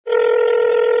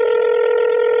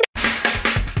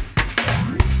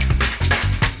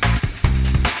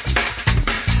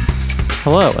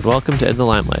Hello, and welcome to In the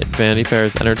Limelight, Vanity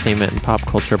Fair's entertainment and pop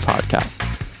culture podcast.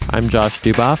 I'm Josh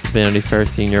Duboff, Vanity Fair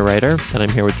senior writer, and I'm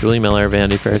here with Julie Miller,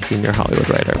 Vanity Fair senior Hollywood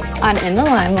writer. On In the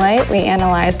Limelight, we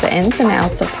analyze the ins and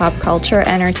outs of pop culture,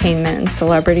 entertainment, and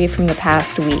celebrity from the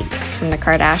past week, from the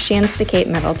Kardashians to Kate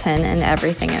Middleton and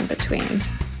everything in between.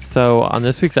 So on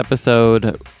this week's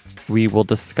episode, we will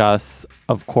discuss,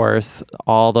 of course,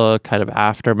 all the kind of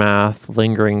aftermath,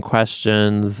 lingering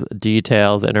questions,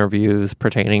 details, interviews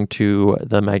pertaining to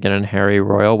the Meghan and Harry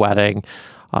royal wedding.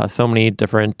 So many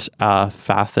different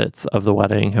facets of the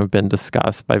wedding have been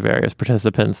discussed by various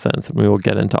participants since, and we will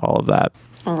get into all of that.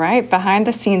 All right, behind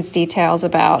the scenes details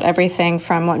about everything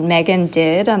from what Meghan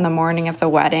did on the morning of the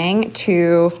wedding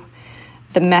to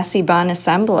the messy bun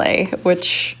assembly,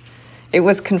 which it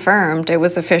was confirmed, it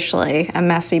was officially a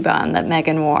messy bun that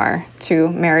Meghan wore to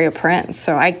marry a prince.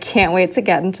 So I can't wait to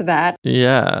get into that.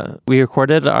 Yeah, we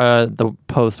recorded the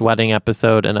post-wedding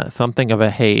episode in something of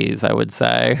a haze, I would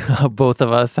say. Both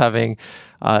of us having,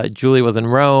 Julie was in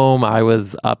Rome, I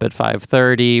was up at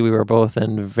 5:30. We were both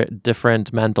in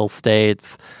different mental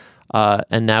states.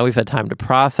 And now we've had time to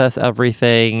process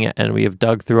everything, and we have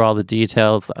dug through all the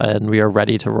details, and we are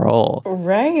ready to roll.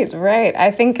 Right. I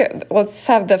think let's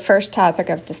have the first topic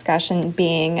of discussion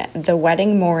being the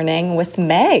wedding morning with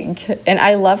Meg. And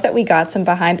I love that we got some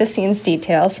behind-the-scenes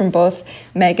details from both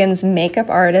Meghan's makeup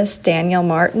artist, Daniel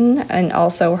Martin, and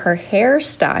also her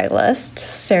hairstylist,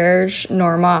 Serge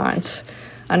Normand.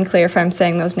 Unclear if I'm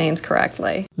saying those names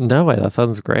correctly. No way, that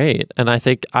sounds great. And I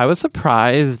think I was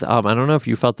surprised, I don't know if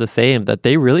you felt the same, that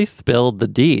they really spilled the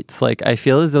deets. Like, I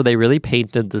feel as though they really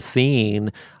painted the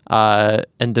scene and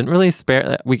didn't really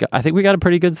spare. I think we got a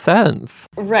pretty good sense.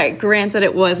 Right. Granted,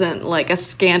 it wasn't like a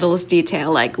scandalous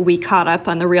detail, like we caught up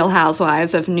on the Real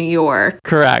Housewives of New York.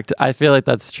 Correct. I feel like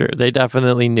that's true. They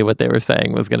definitely knew what they were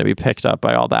saying was going to be picked up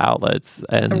by all the outlets,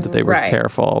 and they were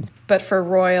careful. But for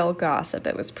royal gossip,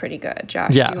 it was pretty good.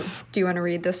 Josh, yes. Do you want to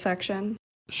read this section?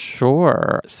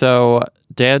 Sure. So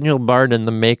Daniel Martin,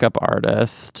 the makeup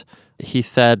artist, he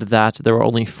said that there were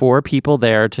only 4 people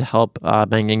there to help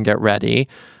Meghan get ready,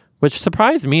 which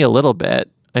surprised me a little bit.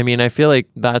 I mean, I feel like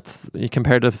that's,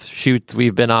 compared to shoots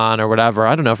we've been on or whatever,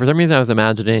 I don't know. For some reason, I was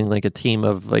imagining like a team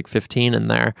of like 15 in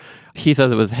there. He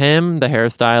says it was him, the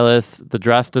hairstylist, the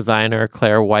dress designer,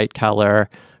 Claire White-Keller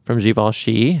from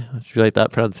Givenchy. Do you like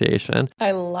that pronunciation?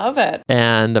 I love it.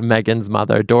 And Meghan's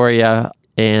mother, Doria.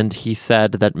 And he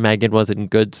said that Meghan was in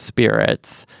good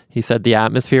spirits. He said the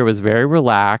atmosphere was very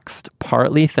relaxed,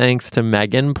 partly thanks to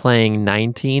Meghan playing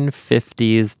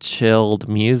 1950s chilled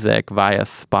music via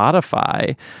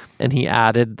Spotify. And he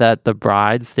added that the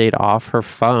bride stayed off her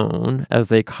phone as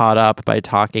they caught up by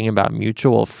talking about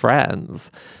mutual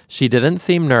friends. She didn't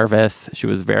seem nervous. She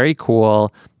was very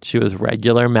cool. She was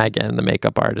regular Meghan, the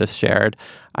makeup artist shared.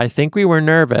 I think we were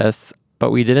nervous,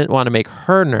 but we didn't want to make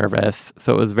her nervous,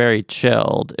 so it was very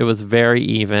chilled. It was very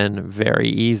even, very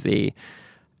easy.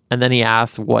 And then he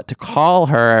asked what to call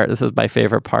her. This is my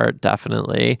favorite part,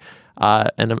 definitely.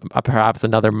 And perhaps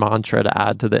another mantra to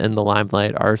add to the In the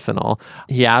Limelight arsenal.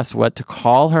 He asked what to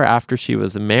call her after she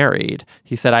was married.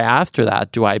 He said, I asked her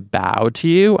that. Do I bow to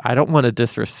you? I don't want to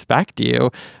disrespect you,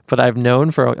 but I've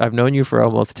known you for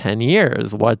almost 10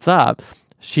 years. What's up?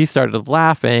 She started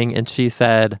laughing, and she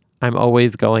said, I'm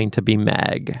always going to be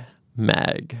Meg.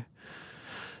 Meg.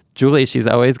 Julie, she's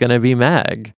always going to be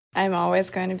Meg. I'm always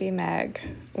going to be Meg.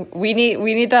 We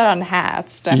need that on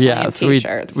hats, definitely. Yes,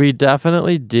 t-shirts. We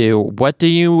definitely do. What do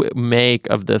you make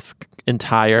of this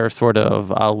entire sort of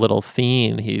little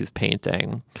scene he's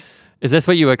painting? Is this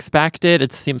what you expected?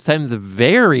 It seems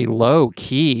very low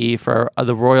key for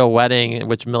the royal wedding, in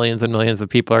which millions and millions of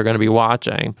people are going to be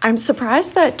watching. I'm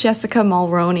surprised that Jessica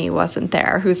Mulroney wasn't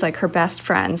there, who's like her best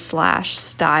friend /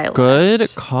 stylist.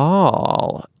 Good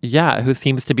call. Yeah, who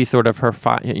seems to be sort of her,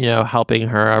 helping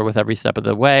her with every step of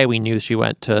the way. We knew she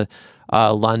went to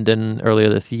London earlier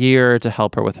this year to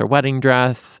help her with her wedding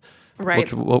dress.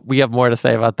 Right. Which we have more to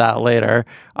say about that later,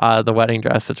 the wedding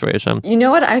dress situation. You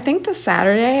know what? I think the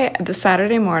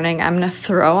Saturday morning, I'm going to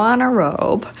throw on a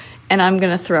robe and I'm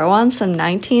going to throw on some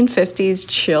 1950s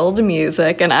chilled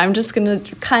music, and I'm just going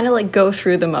to kind of like go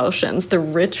through the motions, the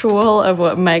ritual of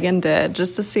what Meghan did,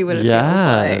 just to see what it feels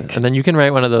like. And then you can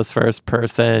write one of those first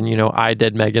person, I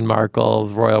did Meghan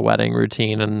Markle's royal wedding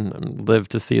routine and live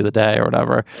to see the day or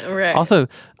whatever. Right. Also,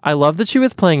 I love that she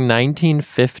was playing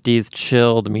 1950s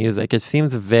chilled music. It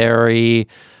seems very,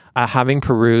 having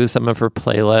perused some of her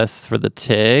playlists for the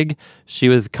TIG, she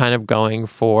was kind of going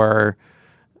for,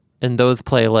 in those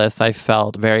playlists, I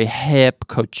felt very hip,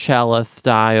 Coachella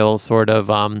style, sort of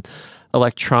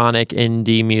electronic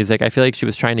indie music. I feel like she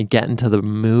was trying to get into the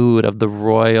mood of the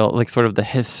royal, like sort of the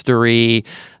history,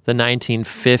 the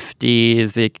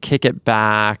 1950s, they kick it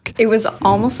back. It was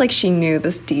almost like she knew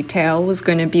this detail was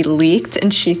going to be leaked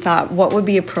and she thought, what would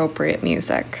be appropriate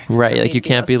music? Right, like you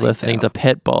can't be listening to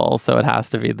Pitbull, so it has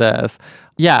to be this.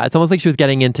 Yeah, it's almost like she was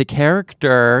getting into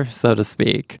character, so to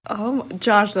speak. Oh,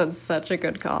 Josh, that's such a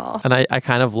good call. And I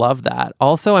kind of love that.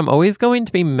 Also, I'm always going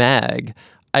to be Meg.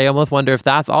 I almost wonder if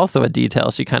that's also a detail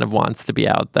she kind of wants to be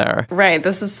out there. Right.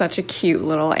 This is such a cute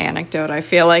little anecdote. I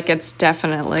feel like it's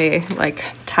definitely like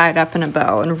tied up in a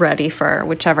bow and ready for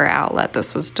whichever outlet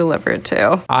this was delivered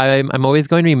to. I'm always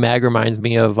going to be Meg reminds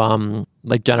me of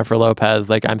like Jennifer Lopez,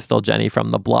 like I'm still Jenny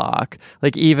from the block.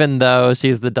 Like even though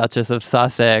she's the Duchess of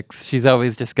Sussex, she's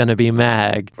always just going to be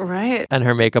Meg. Right. And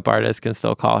her makeup artist can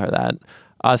still call her that.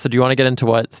 So do you want to get into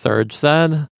what Serge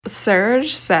said?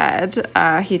 Serge said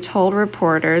he told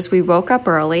reporters, we woke up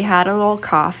early, had a little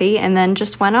coffee, and then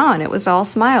just went on. It was all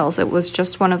smiles. It was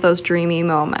just one of those dreamy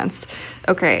moments.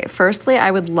 Okay, firstly,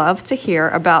 I would love to hear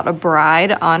about a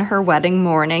bride on her wedding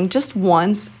morning just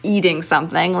once eating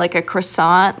something, like a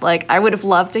croissant. Like, I would have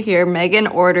loved to hear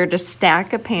Meghan ordered a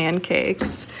stack of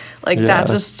pancakes. Like,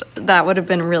 that would have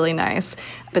been really nice.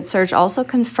 But Serge also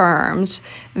confirmed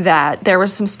that there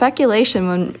was some speculation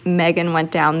when Meghan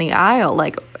went down the aisle,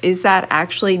 like, is that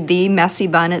actually the messy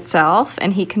bun itself?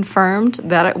 And he confirmed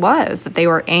that it was, that they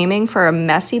were aiming for a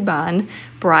messy bun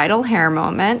bridal hair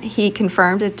moment. He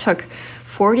confirmed it took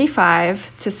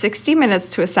 45 to 60 minutes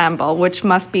to assemble, which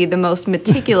must be the most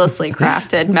meticulously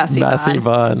crafted messy bun. Messy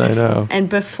bun, I know. And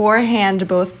beforehand,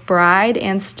 both bride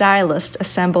and stylist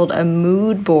assembled a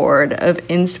mood board of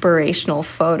inspirational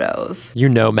photos. You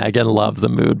know Meghan loves a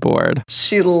mood board.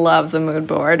 She loves a mood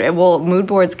board. Well, mood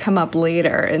boards come up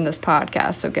later in this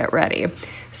podcast, so get ready.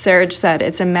 Serge said,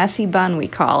 it's a messy bun, we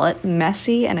call it.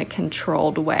 Messy in a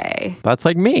controlled way. That's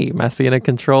like me, messy in a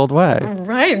controlled way.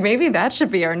 Right. Maybe that should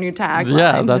be our new tagline.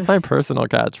 Yeah, that's my personal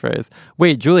catchphrase.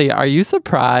 Wait, Julie, are you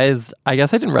surprised? I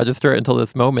guess I didn't register it until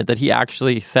this moment that he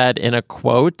actually said in a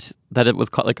quote that it was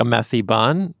called like a messy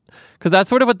bun. Because that's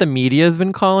sort of what the media has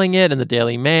been calling it, and the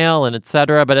Daily Mail and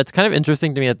etc. But it's kind of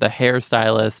interesting to me that the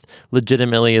hairstylist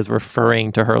legitimately is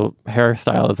referring to her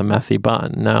hairstyle as a messy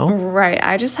bun, no? Right.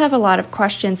 I just have a lot of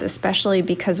questions, especially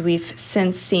because we've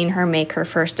since seen her make her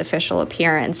first official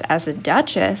appearance as a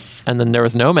duchess. And then there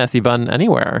was no messy bun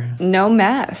anywhere. No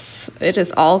mess. It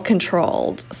is all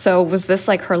controlled. So was this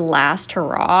like her last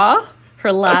hurrah?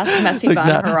 Her last messy bun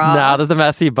hurrah. Now that the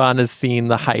messy bun has seen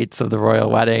the heights of the royal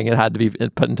wedding, it had to be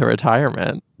put into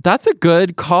retirement. That's a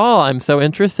good call. I'm so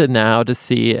interested now to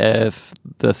see if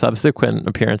the subsequent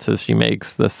appearances she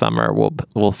makes this summer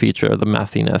will feature the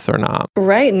messiness or not.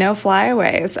 Right, no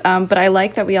flyaways. But I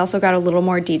like that we also got a little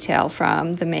more detail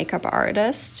from the makeup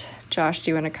artist. Josh,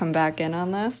 do you want to come back in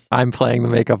on this? I'm playing the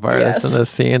makeup artist in this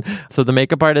scene. So the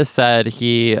makeup artist said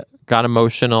he got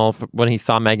emotional when he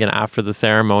saw Meghan after the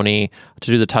ceremony to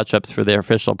do the touch-ups for their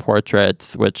official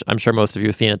portraits, which I'm sure most of you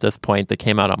have seen at this point, that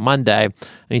came out on Monday. And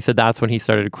he said that's when he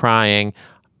started crying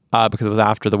because it was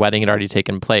after the wedding had already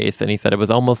taken place. And he said it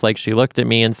was almost like she looked at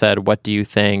me and said, what do you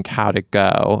think? How'd it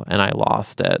go? And I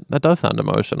lost it. That does sound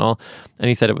emotional. And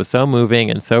he said it was so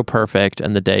moving and so perfect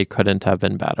and the day couldn't have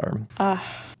been better.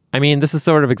 I mean, this is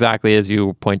sort of exactly as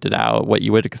you pointed out, what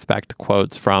you would expect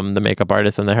quotes from the makeup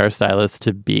artist and the hairstylist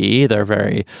to be. They're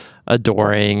very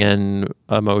adoring and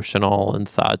emotional and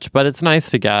such, but it's nice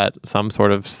to get some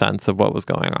sort of sense of what was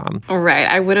going on. Right.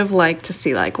 I would have liked to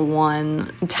see like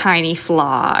one tiny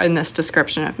flaw in this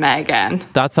description of Meghan.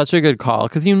 That's such a good call,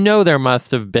 because you know there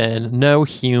must have been no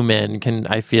human can,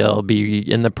 I feel, be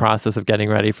in the process of getting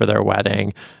ready for their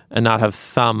wedding and not have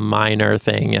some minor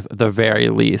thing, at the very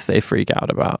least, they freak out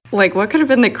about. Like, what could have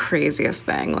been the craziest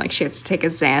thing? Like, she had to take a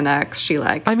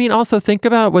Xanax. I mean, also think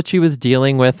about what she was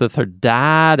dealing with her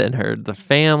dad and the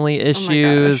family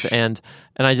issues. And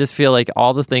I just feel like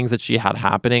all the things that she had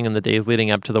happening in the days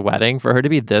leading up to the wedding, for her to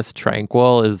be this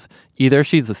tranquil is either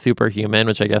she's a superhuman,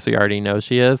 which I guess we already know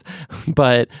she is,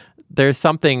 but there's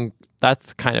something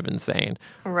that's kind of insane.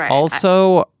 Right.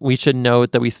 Also, we should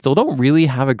note that we still don't really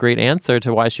have a great answer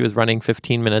to why she was running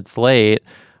 15 minutes late.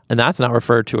 And that's not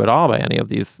referred to at all by any of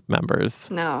these members.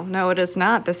 No, it is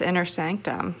not. This inner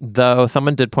sanctum. Though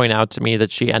someone did point out to me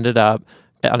that she ended up,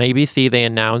 on ABC, they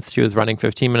announced she was running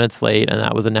 15 minutes late, and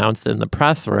that was announced in the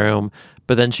press room.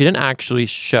 But then she didn't actually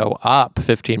show up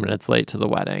 15 minutes late to the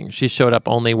wedding. She showed up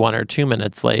only 1 or 2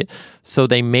 minutes late. So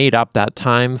they made up that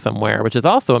time somewhere, which is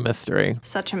also a mystery.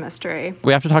 Such a mystery.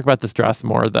 We have to talk about this dress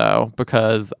more, though,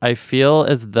 because I feel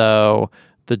as though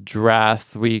the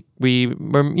dress, we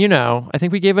I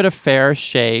think we gave it a fair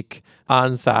shake.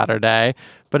 on Saturday.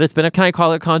 But it's been can I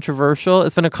call it controversial?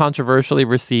 It's been a controversially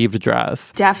received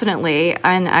dress. Definitely.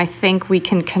 And I think we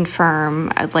can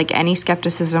confirm, like any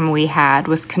skepticism we had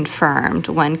was confirmed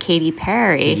when Katy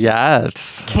Perry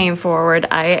came forward.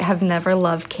 I have never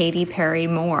loved Katy Perry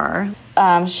more.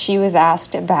 She was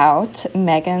asked about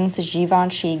Meghan's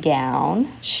Givenchy gown.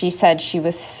 She said she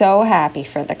was so happy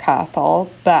for the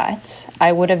couple, but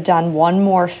I would have done one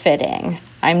more fitting.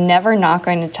 I'm never not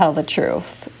going to tell the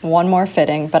truth. One more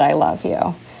fitting, but I love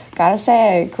you. Gotta say,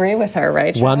 I agree with her,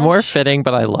 right, Josh? One more fitting,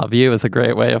 but I love you is a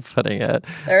great way of putting it.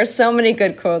 There are so many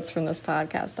good quotes from this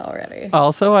podcast already.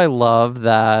 Also, I love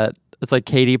that it's like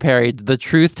Katy Perry, the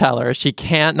truth teller. She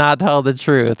can't not tell the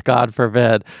truth, God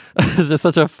forbid. It's just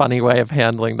such a funny way of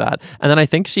handling that. And then I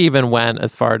think she even went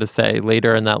as far to say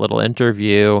later in that little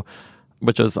interview,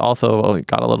 which was also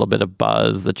got a little bit of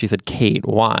buzz, that she said Kate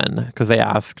won because they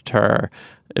asked her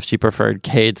if she preferred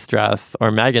Kate's dress or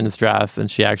Meghan's dress,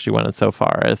 and she actually went so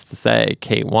far as to say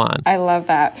Kate won. I love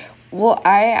that. Well,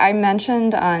 I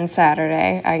mentioned on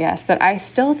Saturday, I guess, that I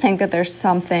still think that there's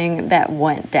something that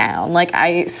went down. Like,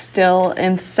 I still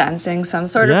am sensing some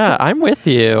sort of... Yeah, I'm with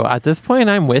you. At this point,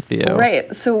 I'm with you.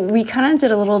 Right. So we kind of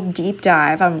did a little deep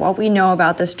dive on what we know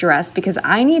about this dress because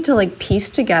I need to, like, piece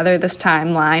together this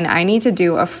timeline. I need to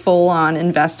do a full-on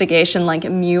investigation, like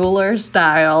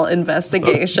Mueller-style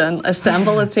investigation,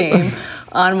 assemble a team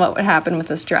on what would happen with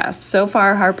this dress. So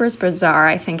far, Harper's Bazaar,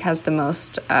 I think, has the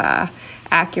most...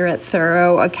 accurate,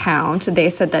 thorough account. They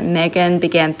said that Meghan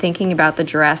began thinking about the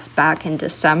dress back in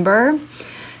December.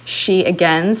 She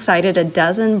again cited a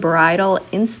dozen bridal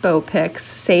inspo pics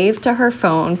saved to her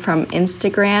phone from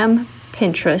Instagram,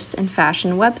 Pinterest, and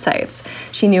fashion websites.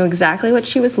 She knew exactly what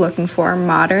she was looking for: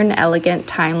 modern, elegant,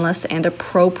 timeless, and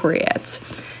appropriate.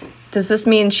 Does this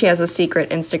mean she has a secret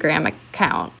Instagram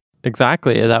account?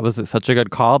 Exactly. That was such a good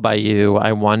call by you.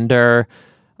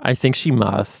 I think she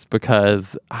must,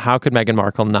 because how could Meghan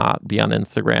Markle not be on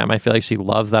Instagram? I feel like she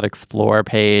loves that explore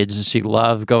page. She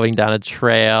loves going down a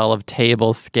trail of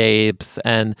tablescapes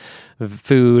and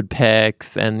food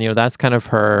pics, and that's kind of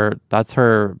her. That's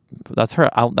her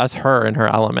in her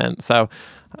element. So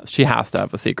she has to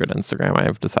have a secret Instagram, I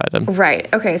have decided.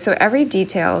 Right. Okay. So every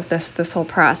detail of this whole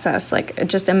process, like,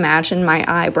 just imagine my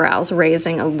eyebrows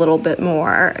raising a little bit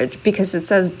more, because it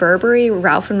says Burberry,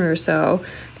 Ralph and Russo,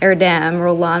 Erdem,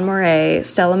 Roland Mouret,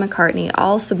 Stella McCartney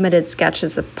all submitted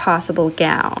sketches of possible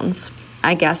gowns.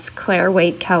 I guess Claire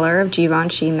Waite Keller of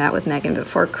Givenchy met with Meghan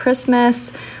before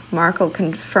Christmas. Markle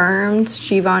confirmed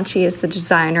Givenchy is the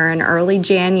designer in early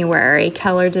January.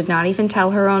 Keller did not even tell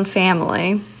her own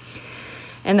family.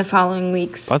 In the following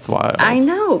weeks... That's wild. I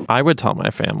know. I would tell my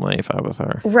family if I was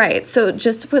her. Right. So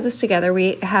just to put this together,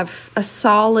 we have a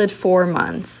solid 4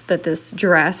 months that this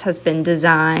dress has been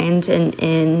designed and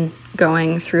in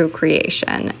going through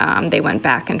creation. They went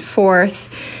back and forth.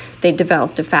 They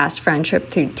developed a fast friendship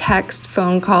through text,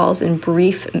 phone calls, and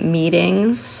brief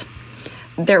meetings.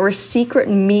 There were secret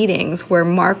meetings where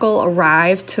Markle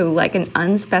arrived to like an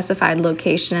unspecified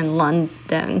location in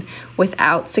London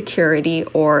without security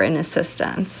or an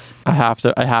assistance. I have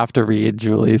to read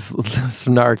Julie's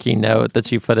snarky note that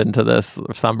she put into this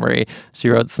summary. She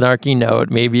wrote, "Snarky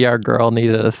note, maybe our girl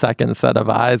needed a second set of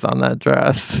eyes on that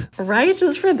dress." Right?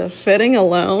 Just for the fitting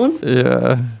alone?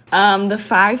 Yeah. The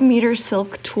 5-meter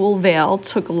silk tulle veil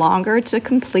took longer to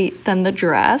complete than the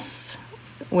dress,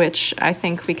 which I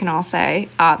think we can all say,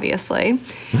 obviously.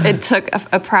 It took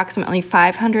approximately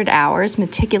 500 hours,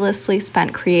 meticulously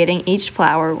spent creating each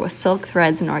flower with silk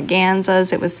threads and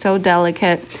organzas. It was so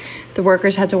delicate. The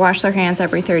workers had to wash their hands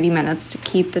every 30 minutes to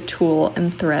keep the tulle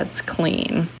and threads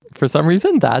clean. For some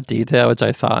reason, that detail, which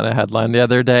I saw in a headline the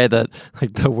other day, that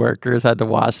like the workers had to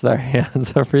wash their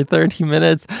hands every 30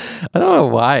 minutes. I don't know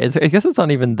why. I guess it's not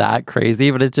even that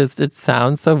crazy, but it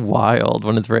sounds so wild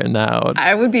when it's written out.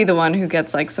 I would be the one who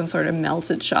gets like some sort of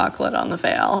melted chocolate on the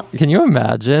veil. Can you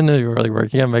imagine if you're really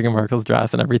working on Meghan Markle's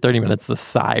dress and every 30 minutes the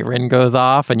siren goes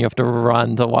off and you have to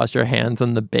run to wash your hands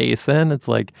in the basin? It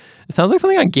sounds like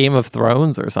something on Game of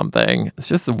Thrones or something. It's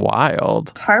just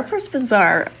wild. Harper's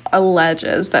Bazaar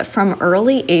alleges that from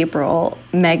early April,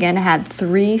 Meghan had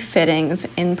 3 fittings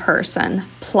in person,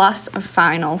 plus a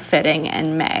final fitting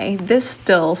in May. This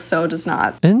still so does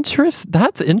not...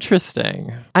 That's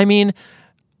interesting. I mean,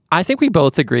 I think we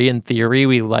both agree in theory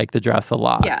we like the dress a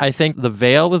lot. Yes. I think the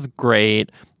veil was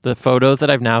great. The photos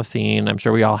that I've now seen, I'm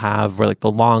sure we all have, were like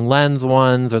the long lens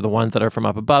ones or the ones that are from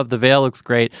up above. The veil looks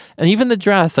great. And even the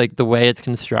dress, like the way it's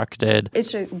constructed.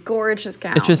 It's a gorgeous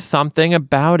gown. It's just something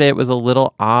about it was a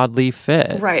little oddly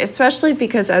fit. Right, especially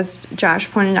because, as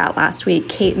Josh pointed out last week,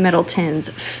 Kate Middleton's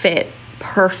fit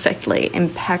perfectly,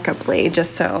 impeccably,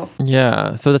 just so.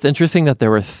 Yeah. So that's interesting that there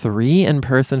were 3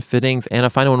 in-person fittings and a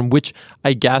final one, which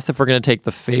I guess if we're going to take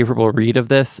the favorable read of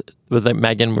this, was that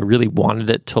Meghan really wanted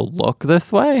it to look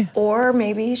this way. Or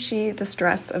maybe the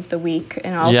stress of the week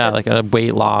and all. Yeah, like a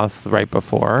weight loss right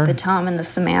before. The Tom and the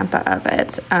Samantha of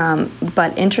it.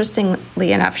 But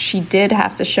interestingly enough, she did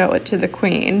have to show it to the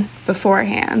Queen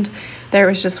beforehand. There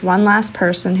was just one last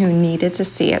person who needed to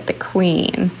see it, the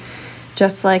Queen.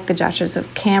 Just like the Duchess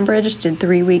of Cambridge did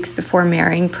 3 weeks before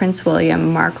marrying Prince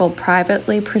William, Markle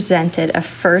privately presented a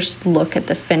first look at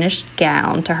the finished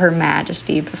gown to Her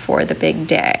Majesty before the big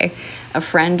day. A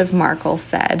friend of Markle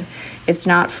said, "It's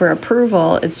not for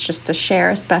approval, it's just to share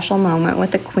a special moment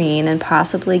with the Queen and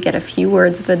possibly get a few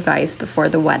words of advice before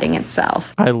the wedding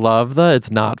itself." I love that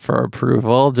it's not for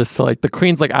approval. Just so, like, the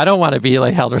Queen's like, I don't want to be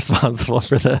like held responsible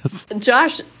for this.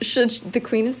 Josh, should the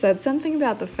Queen have said something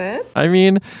about the fit? I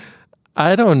mean,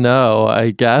 I don't know.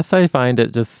 I guess I find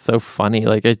it just so funny.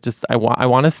 Like, I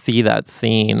want to see that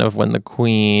scene of when the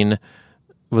Queen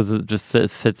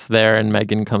sits there and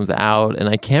Meghan comes out, and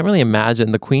I can't really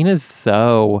imagine. The Queen is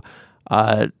so,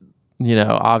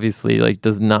 obviously, like,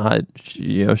 does not,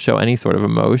 show any sort of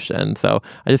emotion. So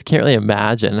I just can't really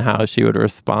imagine how she would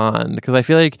respond, because I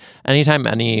feel like anytime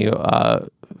any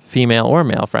female or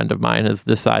male friend of mine has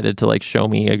decided to, like, show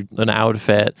me an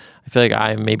outfit, I feel like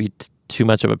I'm maybe too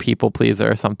much of a people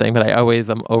pleaser or something, but I always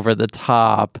am over the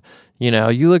top.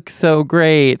 You look so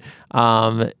great.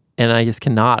 And I just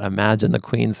cannot imagine the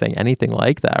Queen saying anything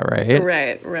like that, right?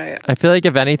 Right. I feel like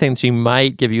if anything, she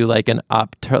might give you like an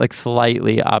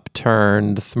slightly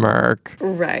upturned smirk.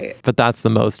 Right. But that's the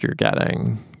most you're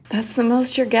getting. That's the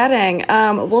most you're getting.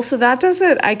 Well, so that does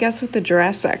it, I guess, with the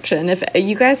dress section. If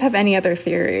you guys have any other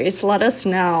theories, let us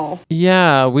know.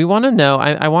 Yeah, we want to know.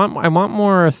 I want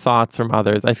more thoughts from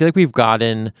others. I feel like we've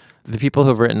gotten the people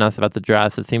who've written us about the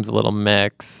dress. It seems a little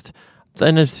mixed,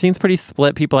 and it seems pretty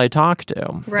split. People I talk to,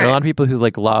 right. There are a lot of people who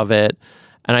like love it,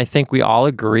 and I think we all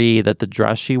agree that the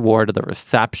dress she wore to the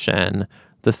reception,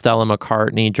 the Stella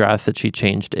McCartney dress that she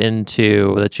changed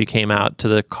into, that she came out to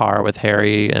the car with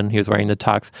Harry and he was wearing the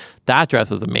tux, that dress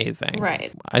was amazing.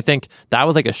 Right. I think that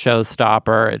was like a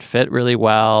showstopper. It fit really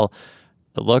well.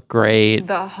 It looked great.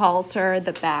 The halter,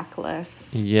 the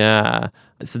backless. Yeah.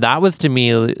 So that was, to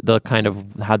me, the kind of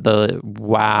had the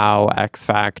wow X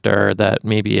factor that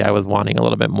maybe I was wanting a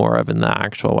little bit more of in the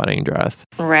actual wedding dress.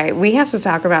 Right. We have to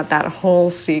talk about that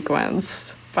whole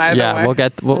sequence. By the way. We'll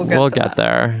get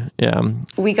there. Yeah.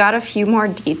 We got a few more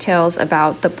details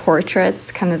about the portraits,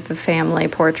 kind of the family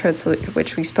portraits,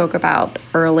 which we spoke about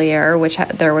earlier,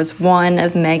 there was one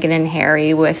of Meghan and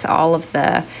Harry with all of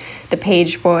the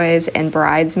page boys and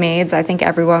bridesmaids. I think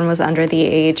everyone was under the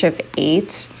age of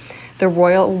 8. The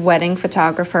royal wedding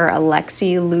photographer,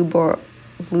 Alexei Lubomirsky.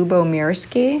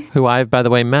 Who I've, by the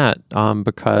way, met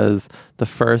because the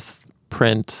first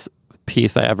print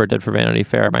piece I ever did for Vanity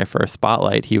Fair, my first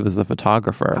spotlight, he was a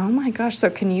photographer. Oh my gosh, so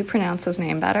can you pronounce his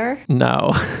name better?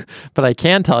 No, but I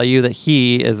can tell you that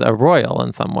he is a royal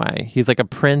in some way. He's like a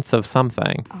prince of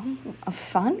something. Oh, a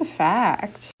fun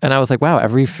fact. And I was like, wow,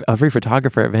 every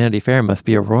photographer at Vanity Fair must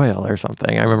be a royal or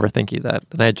something. I remember thinking that,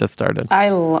 and I had just started. I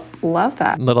love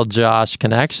that. Little Josh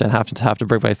connection, have to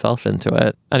bring myself into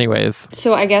it. Anyways.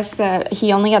 So I guess that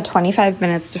he only had 25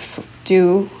 minutes to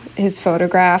do his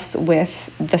photographs with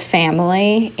the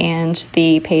family and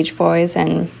the page boys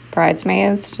and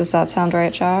bridesmaids. Does that sound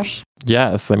right, Josh?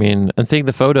 Yes. I mean, and seeing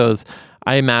the photos,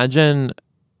 I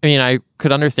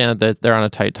could understand that they're on a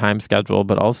tight time schedule,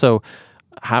 but also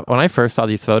when I first saw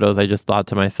these photos, I just thought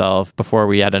to myself, before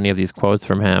we had any of these quotes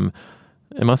from him,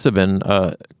 it must have been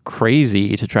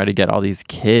crazy to try to get all these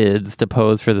kids to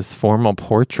pose for this formal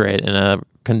portrait in a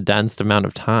condensed amount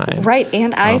of time. Right.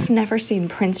 And I've never seen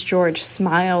Prince George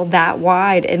smile that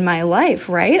wide in my life,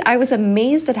 right? I was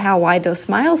amazed at how wide those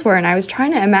smiles were. And I was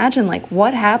trying to imagine, like,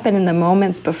 what happened in the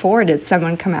moments before? Did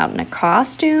someone come out in a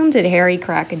costume? Did Harry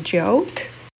crack a joke?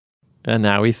 And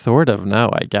now we sort of know,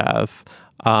 I guess,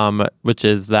 which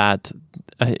is that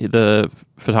the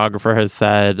photographer has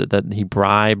said that he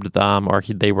bribed them, or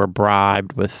they were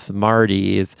bribed with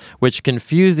Smarties, which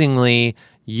confusingly,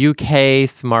 UK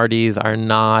Smarties are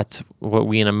not what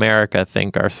we in America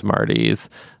think are Smarties.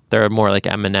 They're more like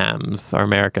M&Ms, or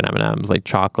American M&Ms, like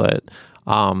chocolate.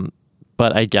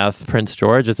 But I guess Prince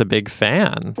George is a big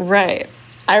fan. Right.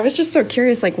 I was just so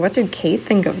curious, like, what did Kate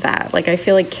think of that? Like, I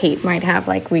feel like Kate might have,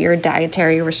 like, weird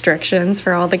dietary restrictions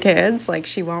for all the kids. Like,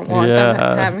 she won't want them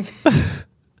having...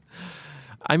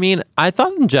 I mean, I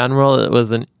thought in general it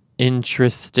was an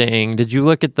interesting. Did you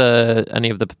look at any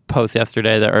of the posts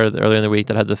yesterday that or earlier in the week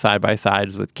that had the side by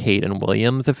sides with Kate and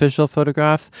William's official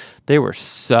photographs? They were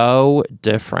so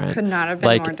different. Could not have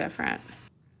been more different.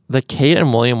 The Kate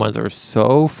and William ones are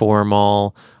so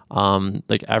formal.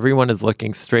 Like everyone is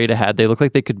looking straight ahead. They look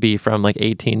like they could be from like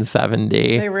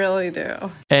 1870. They really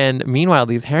do. And meanwhile,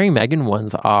 these Harry and Meghan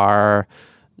ones are,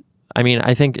 I mean,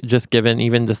 I think just given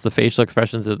even just the facial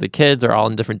expressions of the kids are all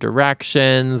in different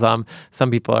directions.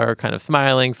 Some people are kind of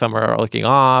smiling, some are looking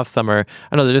off, some are, I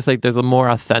don't know, they're just like, there's a more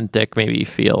authentic maybe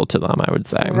feel to them, I would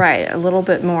say. Right, a little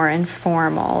bit more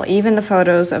informal. Even the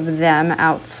photos of them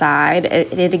outside,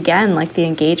 it again, like the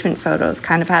engagement photos,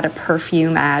 kind of had a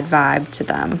perfume ad vibe to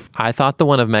them. I thought the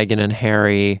one of Meghan and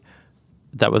Harry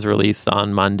that was released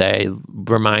on Monday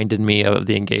reminded me of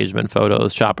the engagement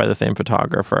photos shot by the same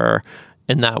photographer.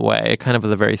 In that way, it kind of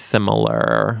was a very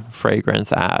similar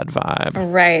fragrance ad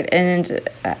vibe. Right. And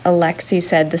Alexi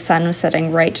said the sun was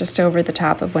setting right just over the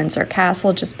top of Windsor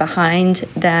Castle, just behind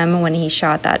them when he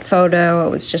shot that photo. It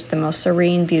was just the most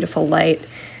serene, beautiful light.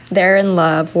 They're in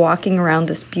love, walking around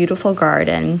this beautiful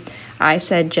garden. I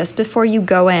said, just before you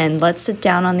go in, let's sit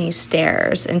down on these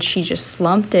stairs. And she just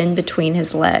slumped in between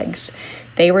his legs.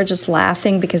 They were just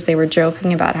laughing because they were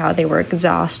joking about how they were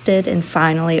exhausted, and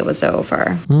finally it was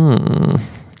over.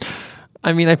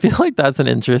 I mean, I feel like that's an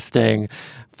interesting,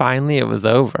 finally it was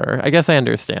over. I guess I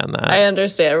understand that. I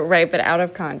understand, right, but out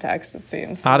of context it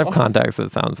seems. Out of context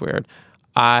it sounds weird.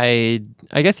 I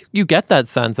guess you get that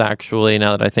sense actually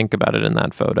now that I think about it in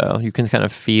that photo. You can kind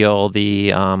of feel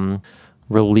the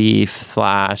relief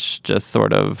 / just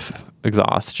sort of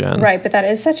exhaustion. Right, but that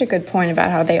is such a good point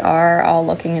about how they are all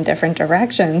looking in different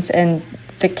directions. And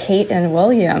the Kate and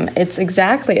William, it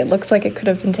looks like it could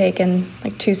have been taken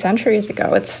like 2 centuries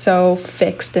ago. It's so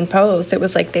fixed and posed. It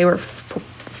was like they were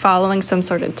following some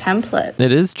sort of template.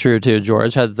 It is true too.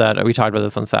 George had that, we talked about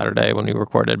this on Saturday when we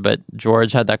recorded, but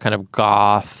George had that kind of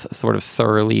goth, sort of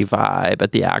surly vibe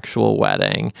at the actual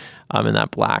wedding in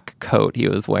that black coat he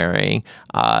was wearing.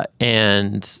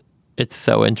 And it's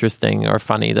so interesting or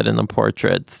funny that in the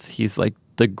portraits, he's like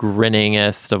the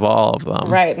grinningest of all of them.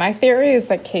 Right. My theory is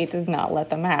that Kate does not let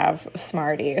them have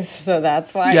Smarties. So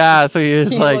that's why. Yeah. So he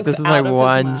was like, this is my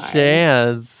one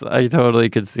chance. I totally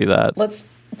could see that. Let's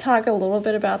talk a little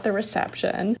bit about the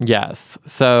reception. Yes.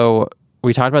 So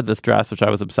we talked about this dress, which I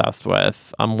was obsessed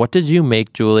with. What did you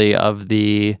make, Julie, of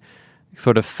the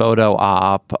sort of photo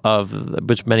op of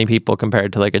which many people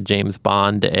compared to like a James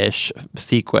Bond-ish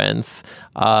sequence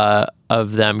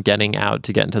of them getting out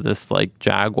to get into this like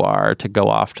Jaguar to go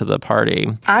off to the party?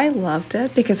 I loved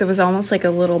it because it was almost like a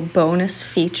little bonus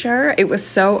feature. It was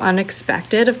so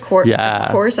unexpected. Of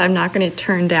course, I'm not going to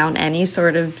turn down any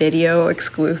sort of video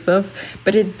exclusive,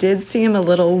 but it did seem a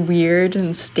little weird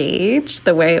and staged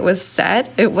the way it was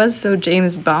set. It was so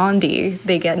James Bondy.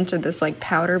 They get into this like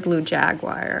powder blue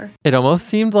Jaguar. It almost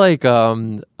seemed like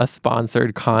a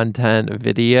sponsored content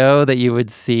video that you would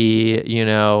see, you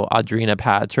know, Audrina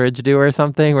Patridge do or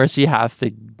something, where she has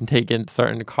to take a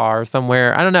certain car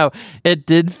somewhere. I don't know. It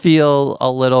did feel a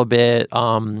little bit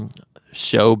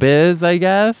showbiz, I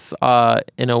guess,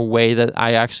 in a way that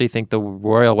I actually think the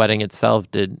royal wedding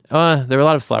itself did. There were a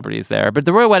lot of celebrities there, but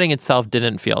the royal wedding itself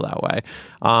didn't feel that way,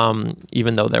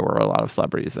 even though there were a lot of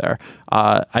celebrities there.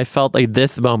 I felt like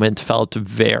this moment felt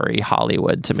very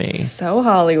Hollywood to me. So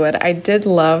Hollywood. I did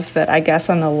love that, I guess,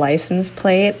 on the license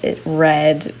plate, it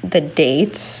read the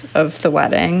date of the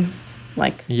wedding.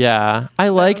 Yeah, I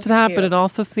liked that, cute. But it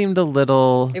also seemed a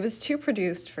little... It was too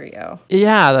produced for you.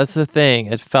 Yeah, that's the thing.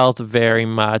 It felt very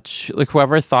much like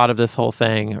whoever thought of this whole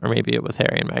thing, or maybe it was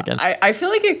Harry and Meghan. I feel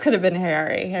like it could have been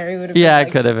Harry. Harry would have been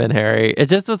it could have been Harry. It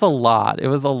just was a lot. It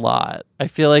was a lot. I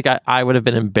feel like I would have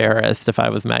been embarrassed if I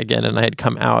was Meghan and I had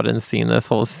come out and seen this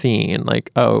whole scene.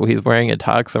 Like, oh, he's wearing a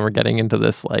tux and we're getting into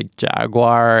this like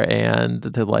Jaguar and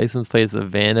the license plate's a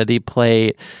vanity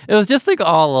plate. It was just like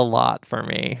all a lot for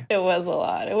me. It was a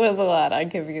lot. It was a lot. I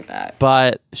give you that.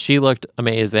 But she looked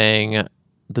amazing.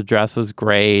 The dress was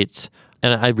great.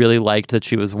 And I really liked that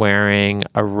she was wearing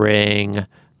a ring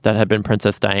that had been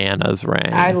Princess Diana's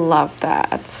ring. I love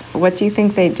that. What do you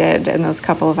think they did in those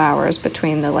couple of hours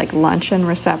between the like luncheon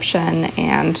reception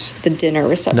and the dinner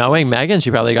reception? Knowing Meghan, she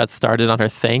probably got started on her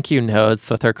thank you notes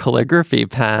with her calligraphy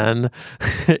pen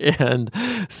and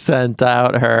sent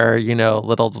out her, you know,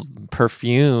 little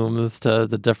perfumes to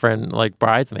the different like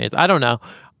bridesmaids. I don't know.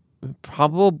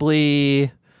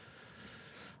 Probably...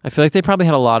 I feel like they probably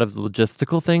had a lot of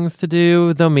logistical things to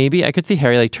do, though maybe I could see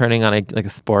Harry like turning on a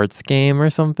sports game or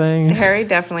something. Harry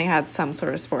definitely had some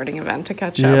sort of sporting event to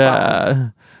catch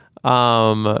up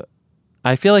on.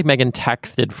 I feel like Meghan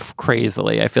texted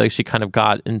crazily. I feel like she kind of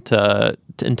got in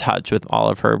touch with all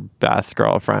of her best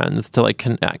girlfriends to like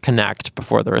connect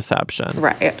before the reception.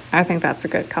 Right. I think that's a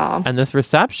good call. And this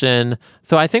reception,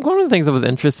 so I think one of the things that was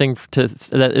interesting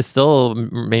that is still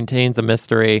maintains a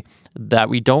mystery that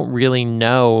we don't really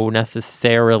know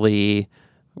necessarily.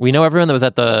 We know everyone that was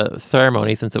at the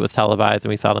ceremony since it was televised and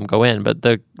we saw them go in, but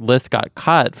the list got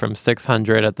cut from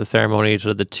 600 at the ceremony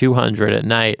to the 200 at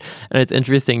night. And it's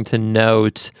interesting to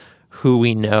note who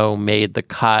we know made the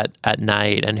cut at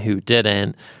night and who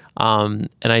didn't. And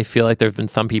I feel like there's been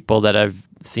some people that I've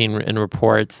seen in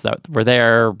reports that were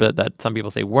there, but that some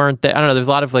people say weren't there. I don't know. There's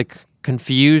a lot of like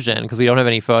confusion because we don't have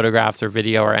any photographs or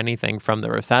video or anything from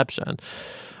the reception.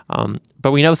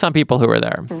 But we know some people who were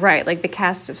there. Right, like the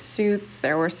cast of Suits,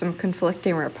 there were some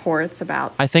conflicting reports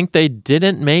about. I think they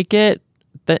didn't make it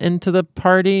into the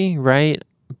party, right?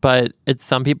 But it's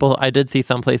some people, I did see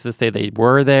some places say they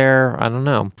were there. I don't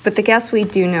know. But the guests we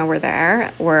do know were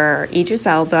there were Idris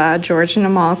Elba, George and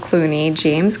Amal Clooney,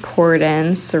 James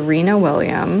Corden, Serena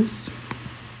Williams,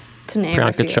 to name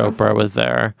a few. Priyanka Chopra was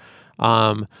there.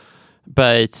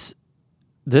 But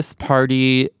this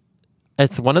party...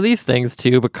 It's one of these things,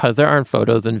 too, because there aren't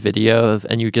photos and videos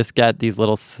and you just get these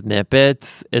little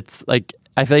snippets. It's like,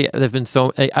 I feel like there's been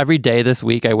every day this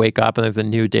week I wake up and there's a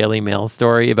new Daily Mail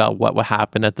story about what would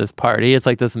happen at this party. It's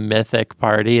like this mythic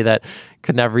party that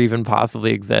could never even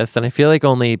possibly exist. And I feel like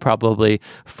only probably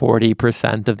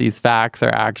 40% of these facts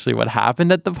are actually what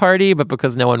happened at the party. But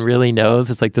because no one really knows,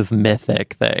 it's like this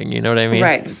mythic thing. You know what I mean?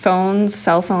 Right.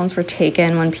 Cell phones were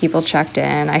taken when people checked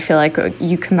in. I feel like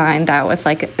you combine that with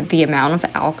like the amount of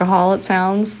alcohol, it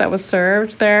sounds, that was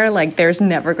served there. Like there's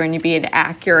never going to be an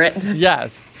accurate...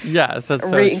 Yes, that's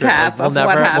so recap true. of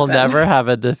what happened. We'll never have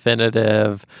a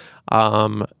definitive.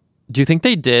 Do you think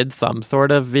they did some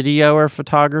sort of video or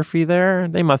photography there?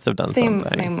 They must have done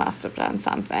something. They must have done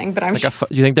something, but I'm do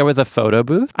you think there was a photo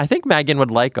booth? I think Meghan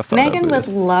would like a photo booth. Meghan would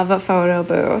love a photo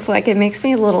booth. Like, it makes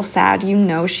me a little sad. You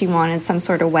know, she wanted some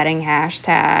sort of wedding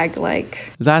hashtag.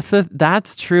 Like,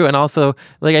 that's true. And also,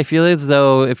 like, I feel as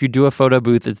though if you do a photo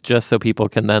booth, it's just so people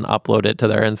can then upload it to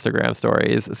their Instagram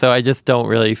stories. So I just don't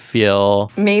really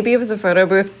feel. Maybe it was a photo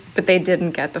booth, but they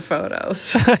didn't get the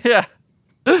photos. Yeah.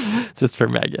 Just for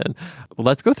Meghan. Well,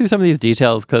 let's go through some of these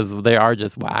details because they are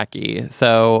just wacky.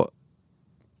 So,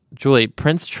 Julie,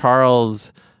 Prince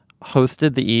Charles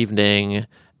hosted the evening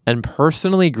and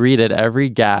personally greeted every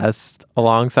guest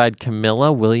alongside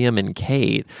Camilla, William, and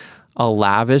Kate. A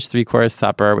lavish three-course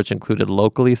supper, which included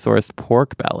locally sourced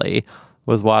pork belly,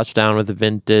 was washed down with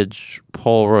vintage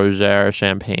Pol Roger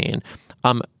champagne.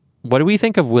 What do we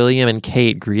think of William and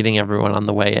Kate greeting everyone on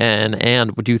the way in?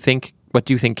 And what do you think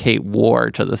Kate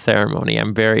wore to the ceremony?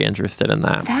 I'm very interested in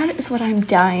that. That is what I'm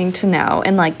dying to know.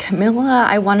 And like Camilla,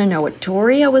 I want to know what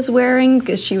Doria was wearing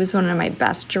because she was one of my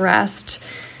best dressed.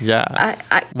 Yeah.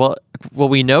 Well,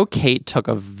 we know Kate took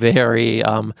a very,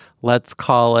 let's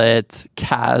call it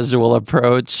casual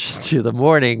approach to the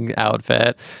morning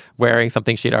outfit, wearing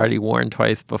something she'd already worn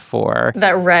twice before.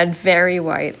 That read very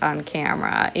white on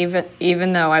camera,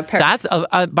 even though I... That's,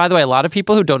 by the way, a lot of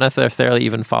people who don't necessarily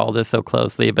even follow this so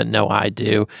closely, but no, I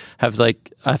do, have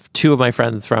like two of my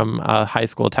friends from high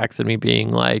school texted me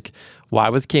being like, why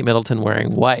was Kate Middleton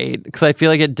wearing white? Because I feel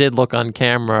like it did look on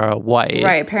camera white.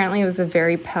 Right. Apparently it was a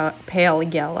very pale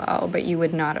yellow, but you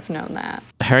would not have known that.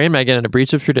 Harry and Meghan, in a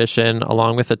breach of tradition,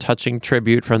 along with a touching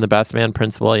tribute from the best man,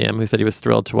 Prince William, who said he was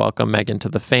thrilled to welcome Meghan to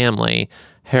the family.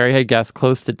 Harry had guests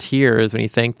close to tears when he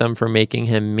thanked them for making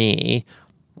him me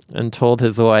and told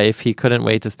his wife he couldn't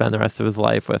wait to spend the rest of his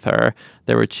life with her.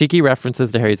 There were cheeky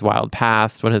references to Harry's wild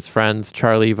past when his friends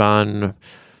Charlie Von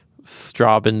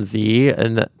Straubenzee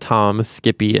and Tom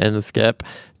Skippy and Skip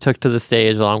took to the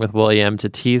stage along with William to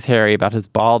tease Harry about his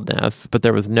baldness, but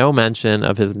there was no mention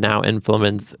of his now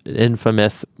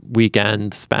infamous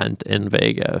weekend spent in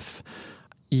Vegas.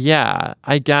 Yeah,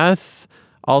 I guess.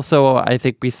 Also, I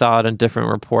think we saw it in different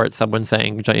reports, someone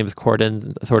saying James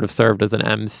Corden sort of served as an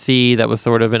MC that was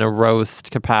sort of in a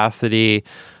roast capacity.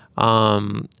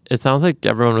 It sounds like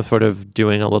everyone was sort of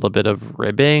doing a little bit of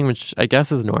ribbing, which I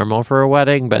guess is normal for a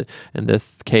wedding, but in this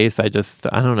case, I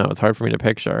don't know. It's hard for me to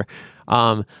picture.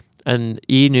 And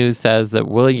E! News says that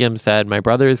William said, "My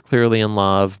brother is clearly in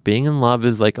love. Being in love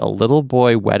is like a little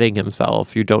boy wetting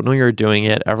himself. You don't know you're doing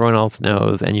it. Everyone else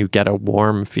knows, and you get a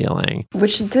warm feeling."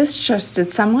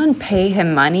 Did someone pay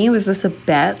him money? Was this a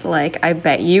bet? Like, I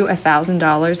bet you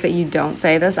 $1,000 that you don't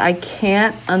say this. I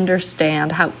can't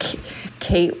understand how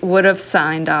Kate would have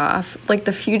signed off. Like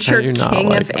the future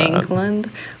king of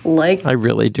England. Like I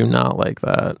really do not like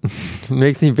that. It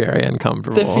makes me very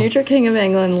uncomfortable. The future king of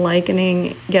England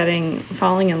likening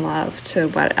falling in love to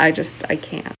what I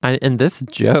can't. And this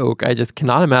joke, I just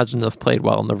cannot imagine this played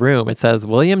well in the room. It says,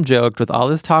 William joked, with all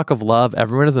this talk of love,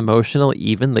 everyone is emotional,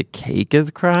 even the cake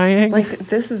is crying. Like,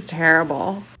 this is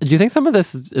terrible. Do you think some of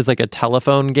this is like a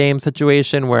telephone game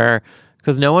situation where,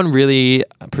 because no one really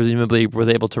presumably was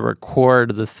able to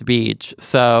record the speech,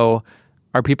 so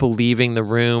are people leaving the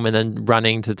room and then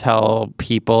running to tell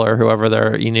people or whoever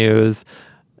their e-news,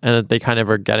 and that they kind of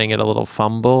are getting it a little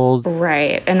fumbled?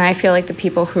 Right. And I feel like the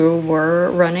people who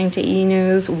were running to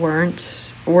e-news were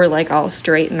like all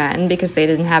straight men because they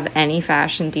didn't have any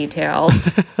fashion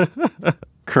details.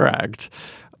 Correct.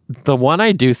 The one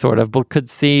I do sort of could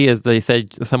see is they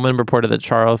said, someone reported that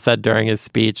Charles said during his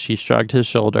speech, he shrugged his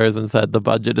shoulders and said, the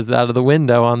budget is out of the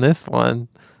window on this one.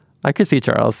 I could see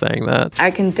Charles saying that.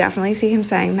 I can definitely see him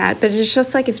saying that. But it's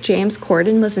just like if James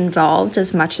Corden was involved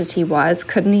as much as he was,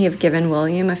 couldn't he have given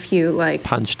William a few, like...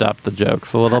 punched up the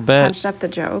jokes a little bit? Punched up the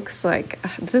jokes. Like,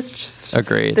 this just...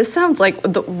 Agreed. This sounds like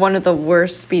one of the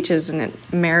worst speeches in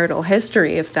marital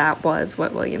history if that was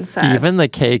what William said. Even the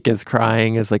cake is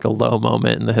crying is like a low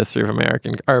moment in the history of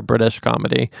American or British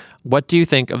comedy. What do you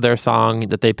think of their song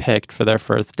that they picked for their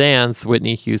first dance,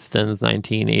 Whitney Houston's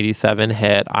 1987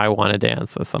 hit, I Wanna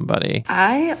Dance with Somebody?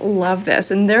 I love this.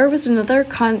 And there was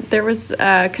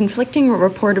a conflicting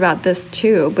report about this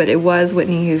too, but it was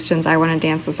Whitney Houston's I Wanna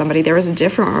Dance with Somebody. There was a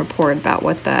different report about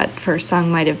what that first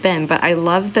song might have been, but I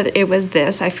love that it was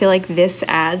this. I feel like this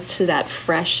adds to that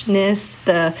freshness,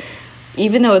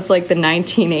 even though it's like the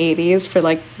 1980s for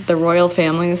like the royal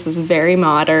family, this is very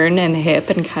modern and hip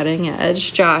and cutting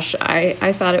edge. Josh,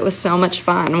 I thought it was so much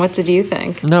fun. What did you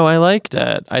think? No, I liked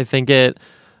it. I think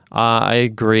I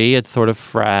agree. It's sort of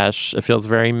fresh. It feels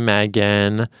very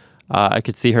Megan. I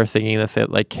could see her singing this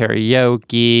at like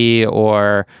karaoke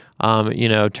or,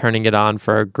 turning it on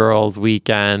for a girls'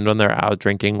 weekend when they're out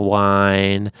drinking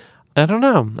wine. I don't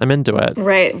know. I'm into it.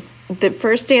 Right. The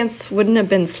first dance wouldn't have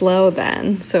been slow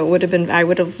then. So I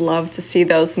would have loved to see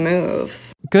those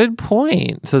moves. Good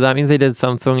point. So that means they did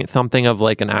something of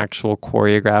like an actual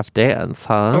choreographed dance,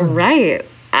 huh? Right.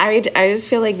 I just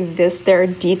feel like there are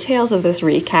details of this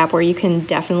recap where you can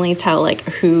definitely tell like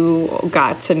who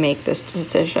got to make this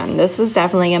decision. This was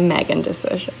definitely a Meghan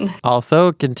decision.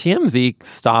 Also, can TMZ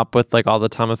stop with like all the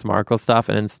Thomas Markle stuff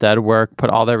and instead put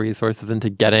all their resources into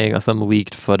getting some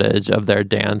leaked footage of their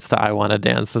dance to I Wanna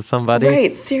Dance with Somebody?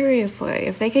 Right, seriously.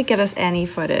 If they could get us any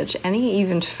footage, any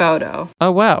even photo.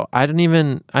 Oh wow, I didn't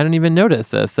even notice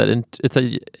this. That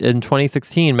in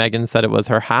 2016, Meghan said it was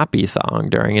her happy song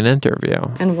during an interview.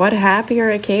 And what happier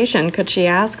occasion could she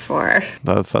ask for?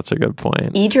 That's such a good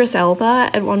point. Idris Elba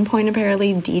at one point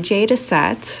apparently DJ'd a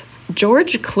set.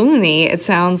 George Clooney, it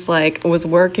sounds like, was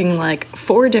working like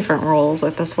 4 different roles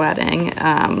at this wedding.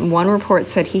 One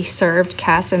report said he served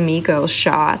Casamigos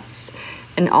shots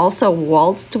and also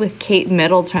waltzed with Kate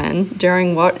Middleton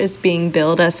during what is being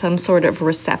billed as some sort of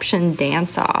reception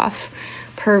dance-off.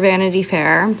 Per Vanity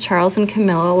Fair, Charles and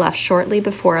Camilla left shortly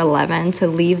before 11 to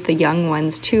leave the young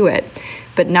ones to it,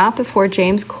 but not before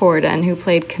James Corden, who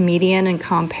played comedian and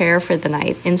compere for the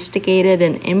night, instigated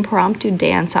an impromptu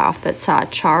dance-off that saw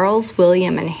Charles,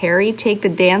 William, and Harry take the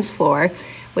dance floor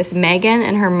with Meghan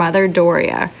and her mother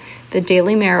Doria. The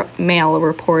Daily Mirror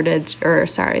reported that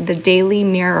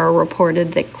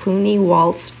Clooney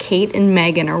waltzed Kate and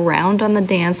Meghan around on the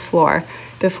dance floor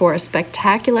before a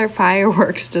spectacular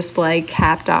fireworks display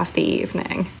capped off the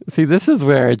evening. See, this is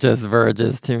where it just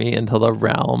verges to me into the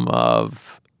realm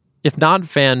of, if not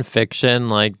fan fiction,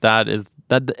 like that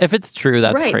if it's true,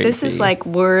 that's right, crazy. This is like,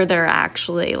 were there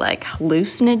actually like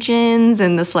hallucinogens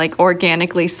in this like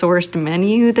organically sourced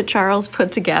menu that Charles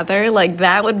put together? Like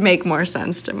that would make more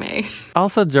sense to me.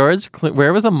 Also,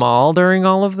 where was Amal during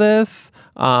all of this?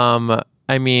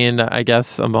 I mean, I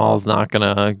guess Amal's not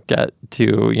gonna get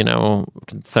too,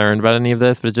 concerned about any of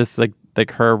this, but just like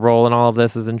her role in all of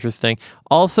this is interesting.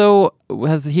 Also,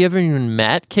 has he ever even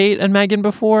met Kate and Meghan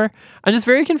before? I'm just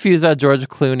very confused about George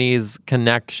Clooney's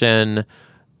connection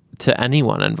to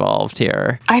anyone involved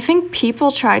here. I think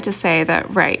people try to say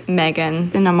that, right,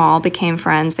 Meghan and Amal became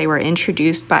friends. They were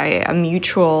introduced by a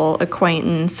mutual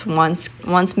acquaintance once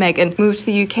Meghan moved to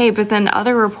the UK, but then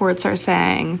other reports are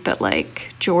saying that,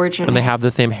 like, George and... And they have the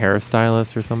same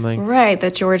hairstylist or something? Right,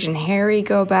 that George and Harry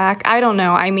go back. I don't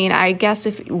know. I mean, I guess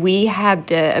if we had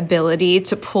the ability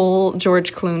to pull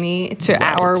George Clooney to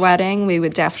our wedding, we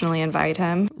would definitely invite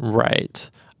him. Right.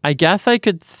 I guess I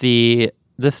could see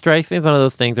This strikes me as one of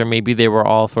those things where maybe they were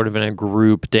all sort of in a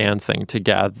group dancing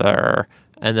together,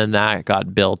 and then that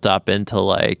got built up into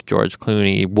like George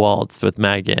Clooney waltzed with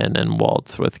Megan and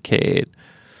waltzed with Kate.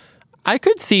 I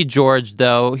could see George,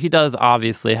 though. He does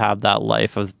obviously have that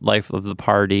life of the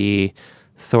party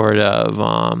sort of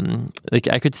like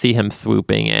I could see him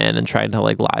swooping in and trying to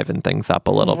like liven things up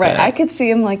a little bit. Right. I could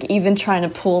see him like even trying to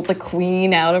pull the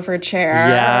queen out of her chair.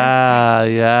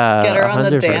 Yeah. Get her on 100%.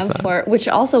 the dance floor. Which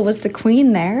also, was the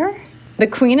queen there? The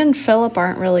queen and Philip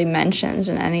aren't really mentioned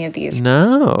in any of these.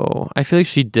 No. I feel like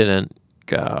she didn't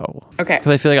go. Okay.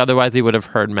 Because I feel like otherwise he would have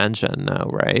heard mention, no,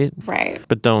 right? Right.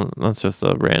 But that's just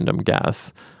a random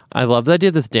guess. I love the idea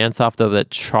of this dance-off, though, that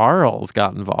Charles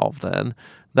got involved in.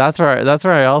 That's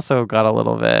where I also got a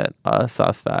little bit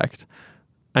suspect.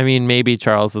 I mean, maybe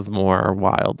Charles is more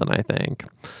wild than I think.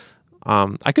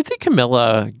 I could see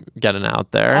Camilla getting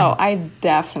out there. Oh, I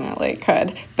definitely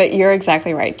could. But you're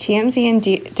exactly right. TMZ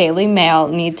and Daily Mail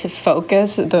need to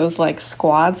focus those like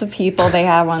squads of people they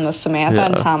have on the Samantha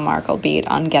and Tom Markle beat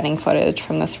on getting footage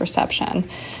from this reception.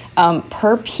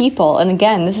 Per people, and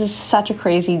again, this is such a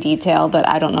crazy detail that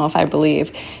I don't know if I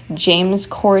believe, James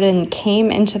Corden came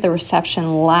into the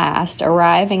reception last,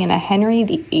 arriving in a Henry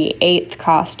VIII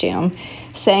costume,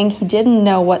 saying he didn't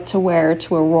know what to wear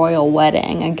to a royal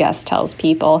wedding, a guest tells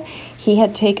People. He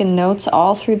had taken notes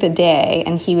all through the day,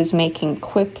 and he was making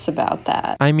quips about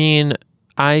that. I mean,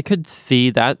 I could see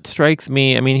that strikes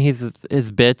me. I mean,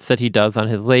 his bits that he does on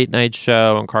his late night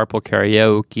show and Carpool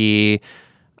Karaoke,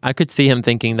 I could see him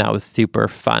thinking that was super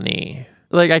funny.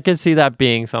 Like, I could see that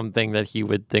being something that he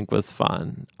would think was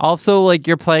fun. Also, like,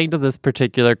 you're playing to this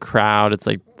particular crowd. It's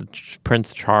like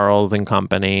Prince Charles and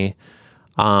company.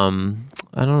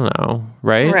 I don't know,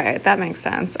 right? Right, that makes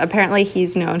sense. Apparently,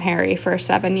 he's known Harry for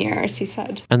 7 years, he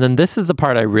said. And then this is the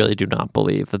part I really do not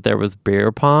believe, that there was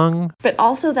beer pong. But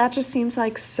also, that just seems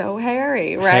like so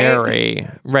Harry, right? Harry.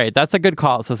 Right, that's a good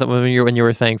call. So when you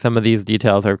were saying some of these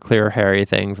details are clear Harry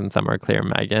things and some are clear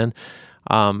Meghan,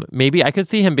 maybe I could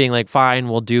see him being like, fine,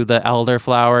 we'll do the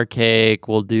elderflower cake,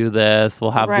 we'll do this,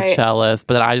 we'll have the cellist,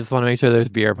 but I just want to make sure there's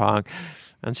beer pong.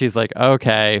 And she's like,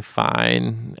 okay,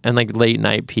 fine. And like late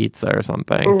night pizza or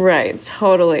something. Right,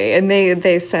 totally. And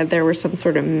they said there were some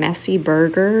sort of messy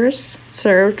burgers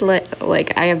served.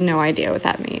 Like I have no idea what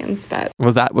that means, but.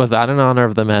 Was that in honor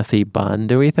of the messy bun,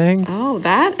 do we think? Oh,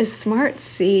 that is smart.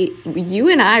 See, you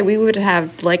and we would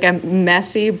have like a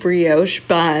messy brioche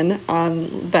bun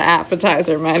on the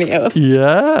appetizer menu.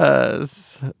 Yes.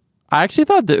 I actually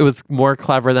thought that it was more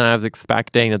clever than I was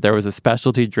expecting, that there was a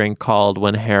specialty drink called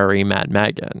When Harry Met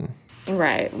Meghan.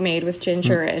 Right, made with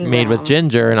ginger and made rum. with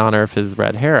ginger in honor of his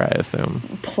red hair, I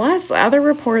assume. Plus, other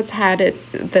reports had it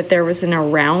that there was an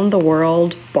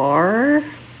around-the-world bar,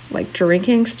 like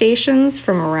drinking stations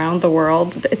from around the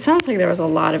world. It sounds like there was a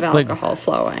lot of alcohol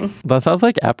flowing. That sounds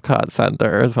like Epcot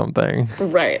Center or something.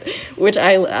 Right, which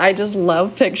I just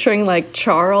love picturing, like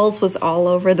Charles was all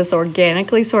over this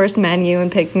organically sourced menu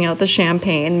and picking out the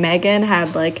champagne. Meghan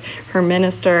had like her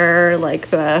minister, like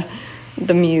the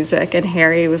music, and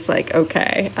Harry was like,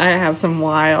 okay, I have some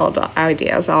wild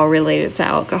ideas all related to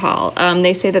alcohol.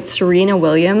 They say that Serena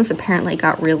Williams apparently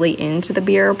got really into the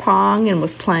beer pong and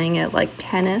was playing it like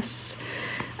tennis.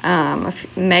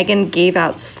 Meghan gave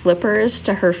out slippers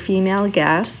to her female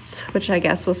guests, which I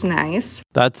guess was nice.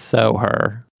 That's so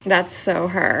her. That's so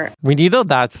her. We need a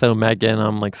That's So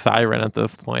Meghan like siren at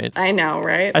this point. I know,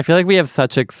 right? I feel like we have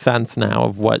such a sense now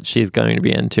of what she's going to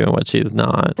be into and what she's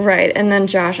not. Right. And then,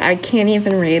 Josh, I can't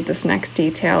even read this next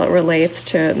detail. It relates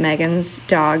to Meghan's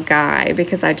dog, Guy,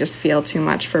 because I just feel too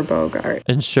much for Bogart.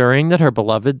 Ensuring that her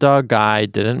beloved dog, Guy,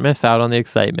 didn't miss out on the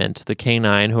excitement, the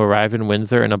canine, who arrived in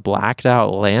Windsor in a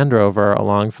blacked-out Land Rover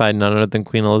alongside none other than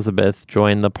Queen Elizabeth,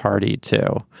 joined the party,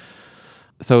 too.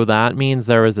 So that means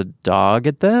there was a dog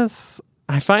at this?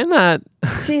 I find that...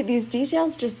 See, these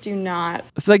details just do not...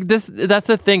 It's like this, that's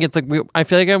the thing. It's like, I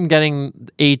feel like I'm getting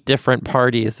 8 different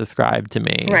parties described to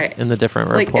me in the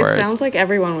different reports. Like, it sounds like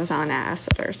everyone was on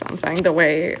acid or something, the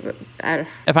way...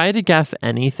 If I had to guess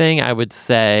anything, I would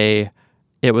say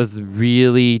it was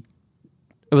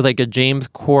like a James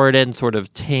Corden sort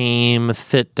of tame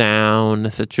sit-down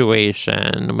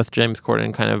situation with James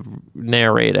Corden kind of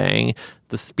narrating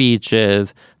the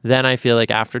speeches. Then I feel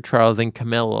like after Charles and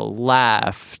Camilla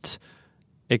left,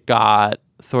 it got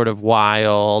sort of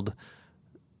wild.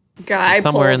 Guy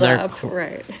somewhere pulled in there, up,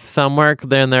 right. Somewhere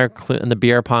in there, and the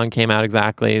beer pong came out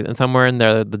exactly. And somewhere in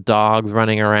there, the dog's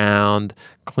running around.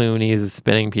 Clooney's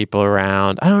spinning people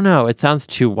around. I don't know. It sounds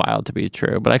too wild to be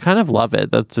true, but I kind of love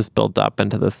it. That's just built up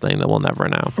into this thing that we'll never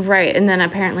know. Right. And then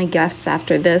apparently guests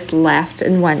after this left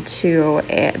and went to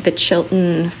the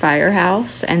Chilton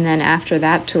Firehouse. And then after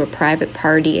that to a private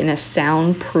party in a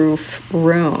soundproof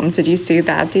room. Did you see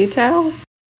that detail?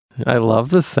 I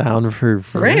love the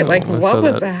soundproof room. Right, like what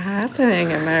was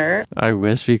happening in there? I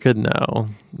wish we could know.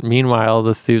 Meanwhile,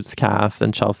 the Suits cast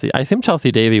and Chelsea, I assume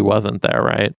Chelsea Davy wasn't there,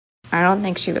 right? I don't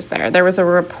think she was there. There was a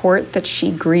report that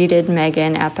she greeted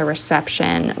Meghan at the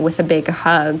reception with a big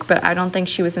hug, but I don't think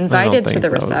she was invited to the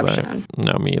reception.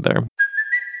 No, me either.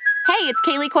 Hey, it's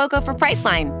Kaylee Cuoco for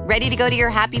Priceline. Ready to go to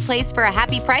your happy place for a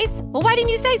happy price? Well, why didn't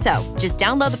you say so? Just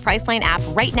download the Priceline app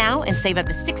right now and save up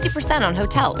to 60% on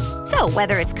hotels. So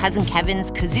whether it's Cousin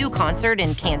Kevin's Kazoo Concert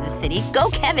in Kansas City, go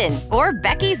Kevin, or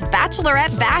Becky's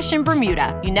Bachelorette Bash in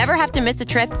Bermuda, you never have to miss a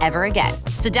trip ever again.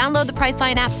 So download the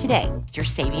Priceline app today. Your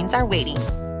savings are waiting.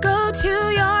 Go to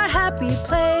your happy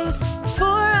place for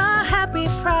a happy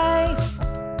price.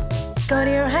 Go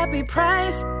to your happy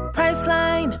price,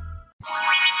 Priceline.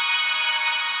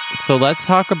 So let's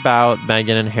talk about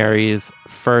Meghan and Harry's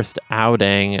first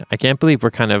outing. I can't believe we're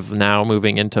kind of now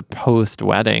moving into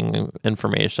post-wedding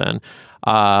information.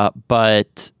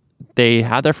 But they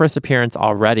had their first appearance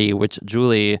already, which,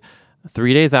 Julie,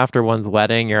 3 days after one's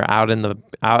wedding, you're out and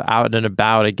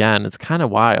about again. It's kind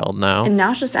of wild, no? And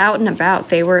not just out and about.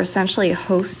 They were essentially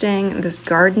hosting this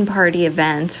garden party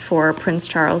event for Prince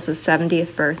Charles's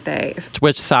 70th birthday.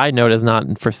 Which, side note, is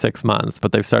not for 6 months,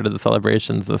 but they've started the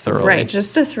celebrations this early. Right,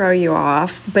 just to throw you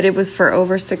off. But it was for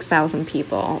over 6,000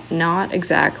 people. Not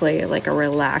exactly like a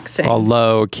relaxing. A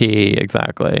low key,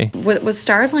 exactly. What was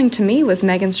startling to me was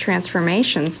Meghan's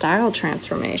style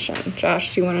transformation.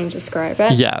 Josh, do you want to describe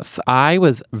it? Yes. I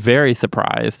was very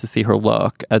surprised to see her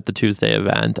look at the Tuesday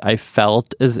event. I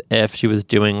felt as if she was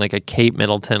doing like a Kate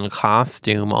Middleton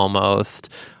costume almost.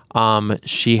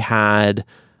 She had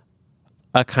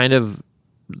a kind of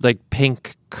like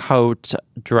pink dress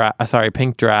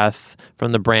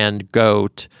from the brand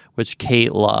Goat, which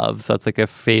Kate loves. That's like a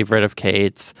favorite of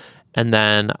Kate's. And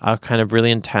then a kind of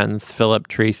really intense Philip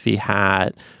Treacy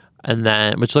hat, and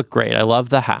then which looked great. I love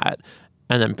the hat.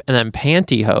 And then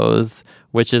pantyhose,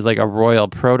 which is like a royal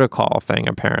protocol thing,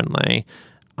 apparently.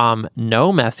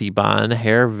 No messy bun,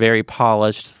 hair very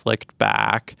polished, slicked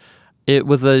back. It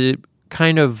was a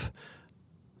kind of,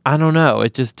 I don't know,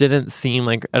 it just didn't seem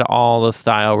like at all the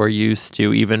style we're used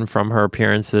to, even from her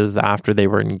appearances after they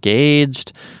were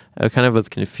engaged. It kind of was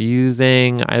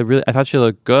confusing. I thought she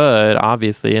looked good,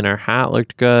 obviously, and her hat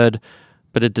looked good,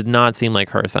 but it did not seem like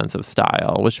her sense of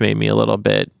style, which made me a little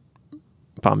bit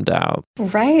bummed out.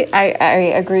 Right. I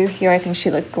agree with you. I think she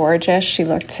looked gorgeous. She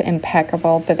looked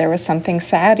impeccable, but there was something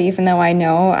sad, even though I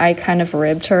know I kind of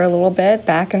ribbed her a little bit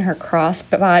back in her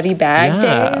crossbody bag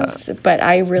days. But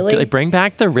I really... Bring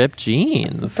back the ripped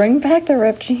jeans. Bring back the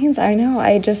ripped jeans. I know.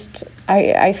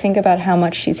 I think about how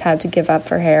much she's had to give up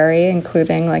for Harry,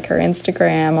 including like her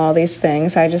Instagram, all these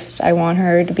things. I want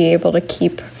her to be able to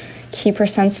keep her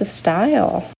sense of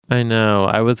style. I know.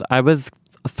 I was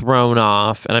thrown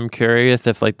off, and I'm curious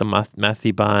if like the messy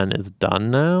bun is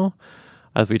done now,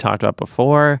 as we talked about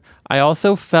before. I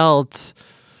also felt,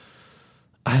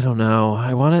 I don't know,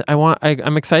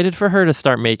 I'm excited for her to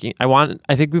start making,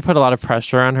 I think we put a lot of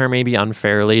pressure on her, maybe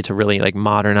unfairly, to really like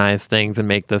modernize things and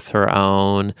make this her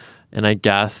own. And I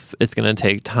guess it's going to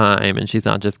take time, and she's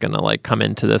not just going to like come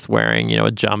into this wearing, a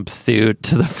jumpsuit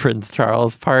to the Prince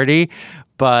Charles party.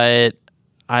 But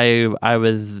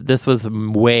this was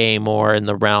way more in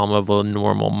the realm of a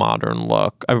normal modern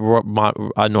look,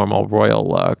 a normal royal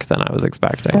look than I was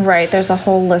expecting. Right. There's a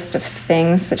whole list of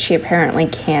things that she apparently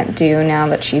can't do now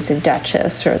that she's a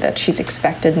duchess, or that she's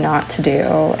expected not to do.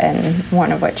 And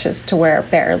one of which is to wear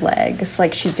bare legs,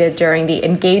 like she did during the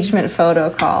engagement photo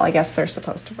call. I guess they're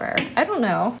supposed to wear. I don't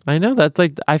know. I know. That's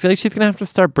like, I feel like she's going to have to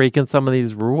start breaking some of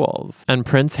these rules. And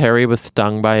Prince Harry was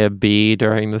stung by a bee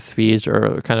during the speech,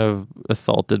 or kind of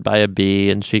assaulted by a bee,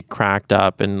 and she cracked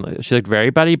up, and she looked very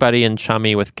buddy and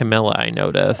chummy with Camilla, I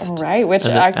noticed. Right, which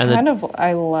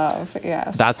I love,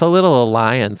 yes. That's a little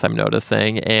alliance I'm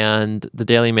noticing, and the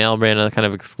Daily Mail ran a kind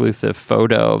of exclusive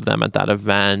photo of them at that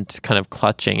event, kind of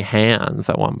clutching hands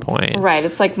at one point. Right,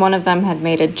 it's like one of them had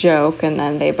made a joke, and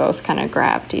then they both kind of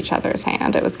grabbed each other's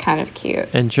hand. It was kind of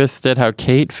cute. Interested how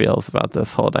Kate feels about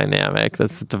this whole dynamic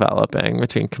that's developing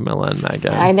between Camilla and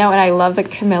Meghan. I know, and I love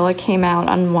that Camilla came out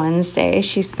on Wednesday.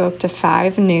 She spoke to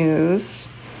 5 News,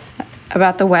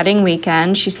 About the wedding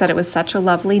weekend, she said it was such a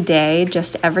lovely day,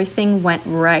 just everything went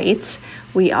right.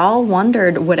 We all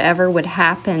wondered whatever would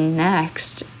happen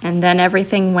next, and then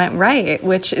everything went right,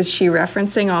 which is she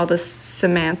referencing all this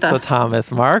Samantha? The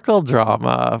Thomas Markle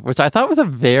drama, which I thought was a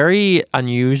very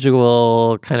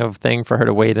unusual kind of thing for her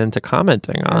to wade into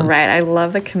commenting on. Right. I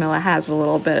love that Camilla has a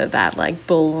little bit of that like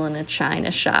bull in a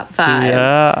china shop vibe.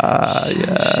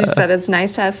 Yeah. She said it's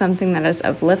nice to have something that is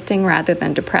uplifting rather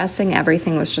than depressing.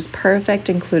 Everything was just perfect,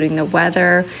 including the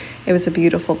weather. It was a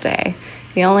beautiful day.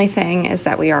 The only thing is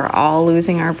that we are all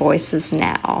losing our voices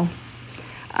now.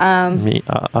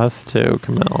 Us too,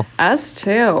 Camille. Us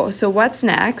too. So what's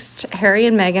next? Harry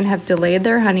and Meghan have delayed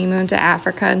their honeymoon to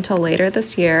Africa until later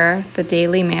this year. The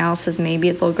Daily Mail says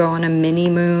maybe they'll go on a mini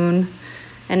moon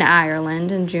in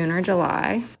Ireland in June or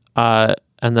July. And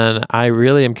then I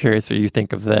really am curious what you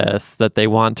think of this, that they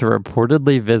want to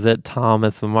reportedly visit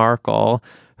Thomas Markle,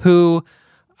 who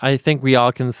I think we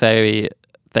all can say,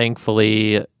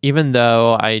 thankfully, even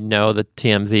though I know that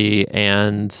TMZ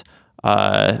and,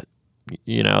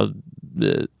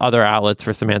 the other outlets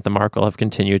for Samantha Markle have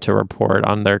continued to report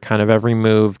on their kind of every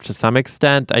move to some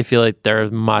extent, I feel like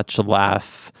they're much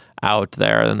less out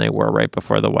there than they were right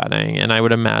before the wedding. And I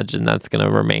would imagine that's going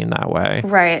to remain that way.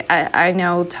 Right. I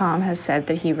know Tom has said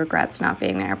that he regrets not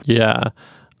being there. Yeah.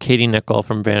 Katie Nichol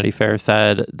from Vanity Fair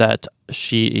said that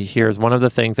she hears one of the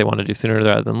things they want to do sooner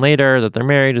rather than later, that they're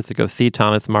married, is to go see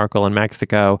Thomas Markle in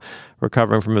Mexico,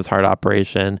 recovering from his heart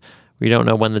operation. We don't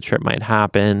know when the trip might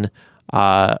happen,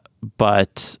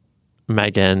 but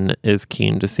Meghan is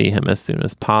keen to see him as soon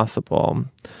as possible.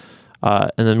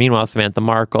 And then meanwhile, Samantha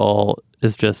Markle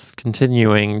is just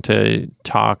continuing to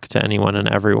talk to anyone and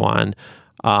everyone,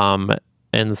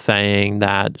 and saying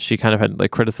that she kind of had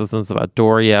like criticisms about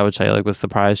Doria, which I was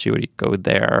surprised she would go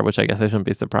there, which I guess I shouldn't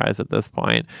be surprised at this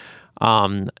point.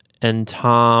 And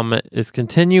Tom is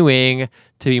continuing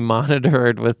to be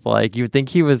monitored with you would think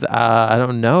he was, I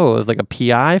don't know, it was like a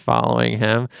PI following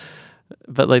him.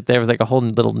 But there was a whole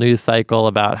little news cycle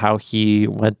about how he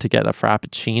went to get a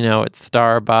Frappuccino at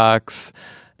Starbucks.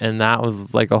 And that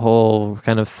was a whole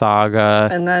kind of saga.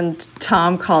 And then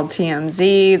Tom called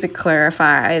TMZ to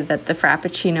clarify that the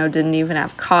Frappuccino didn't even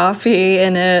have coffee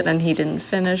in it and he didn't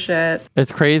finish it.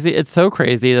 It's crazy. It's so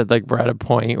crazy that we're at a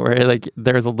point where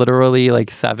there's literally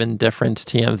 7 different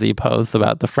TMZ posts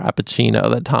about the Frappuccino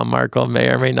that Tom Markle may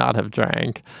or may not have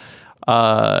drank.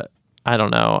 I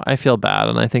don't know. I feel bad,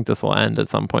 and I think this will end at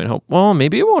some point. Well,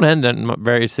 maybe it won't end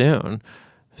very soon.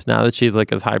 Now that she's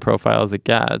as high profile as it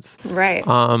gets. Right.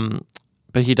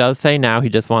 But he does say now he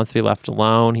just wants to be left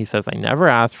alone. He says, I never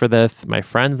asked for this. My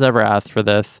friends never asked for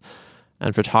this.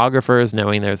 And photographers,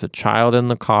 knowing there's a child in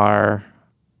the car,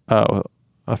 a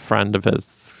friend of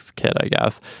his kid, I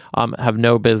guess, have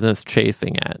no business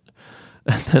chasing it.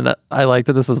 And then I like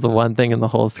that this was the one thing in the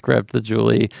whole script that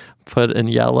Julie put in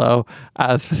yellow.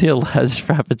 As for the alleged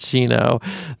Frappuccino,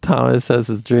 Thomas says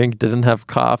his drink didn't have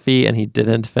coffee and he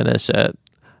didn't finish it,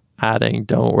 adding,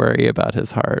 don't worry about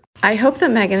his heart. I hope that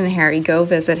Meghan and Harry go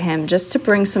visit him just to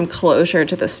bring some closure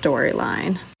to the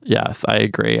storyline. Yes, I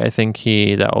agree. I think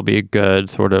that will be a good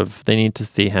they need to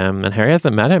see him. And Harry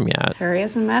hasn't met him yet.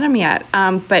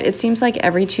 But it seems like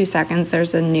every 2 seconds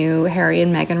there's a new Harry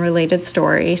and Meghan related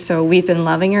story. So we've been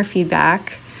loving your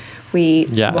feedback. We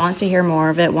want to hear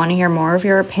more of it, want to hear more of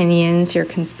your opinions, your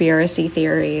conspiracy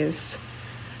theories,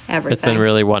 everything. It's been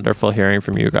really wonderful hearing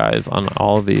from you guys on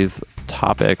all of these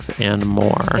topics and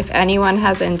more. If anyone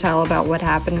has intel about what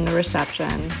happened in the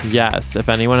reception. Yes, if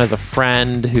anyone has a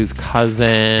friend whose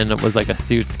cousin was a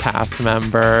Suits cast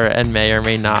member and may or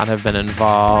may not have been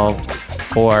involved,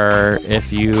 or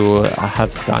if you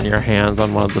have gotten your hands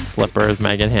on one of the slippers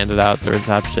Meghan handed out at the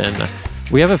reception.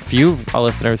 We have a few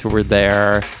listeners who were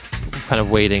there kind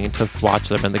of waiting to watch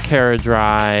them in the carriage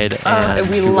ride. And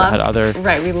we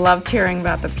loved hearing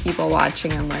about the people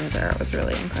watching in Windsor. It was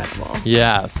really incredible.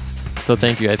 Yes. So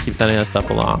thank you guys. Keep sending us stuff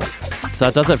along. So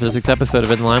that does it for this week's episode of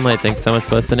In the Limelight. Thanks so much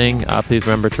for listening. Please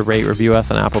remember to review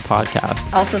us on Apple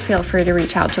Podcasts. Also feel free to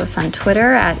reach out to us on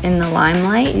Twitter at In the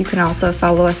Limelight. You can also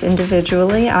follow us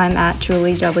individually. I'm at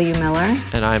Julie W. Miller.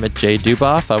 And I'm at Jay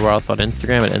Duboff. We're also on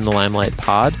Instagram at In the Limelight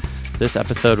Pod. This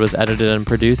episode was edited and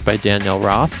produced by Danielle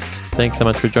Roth. Thanks so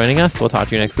much for joining us. We'll talk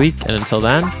to you next week. And until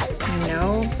then,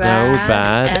 no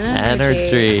bad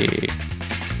energy.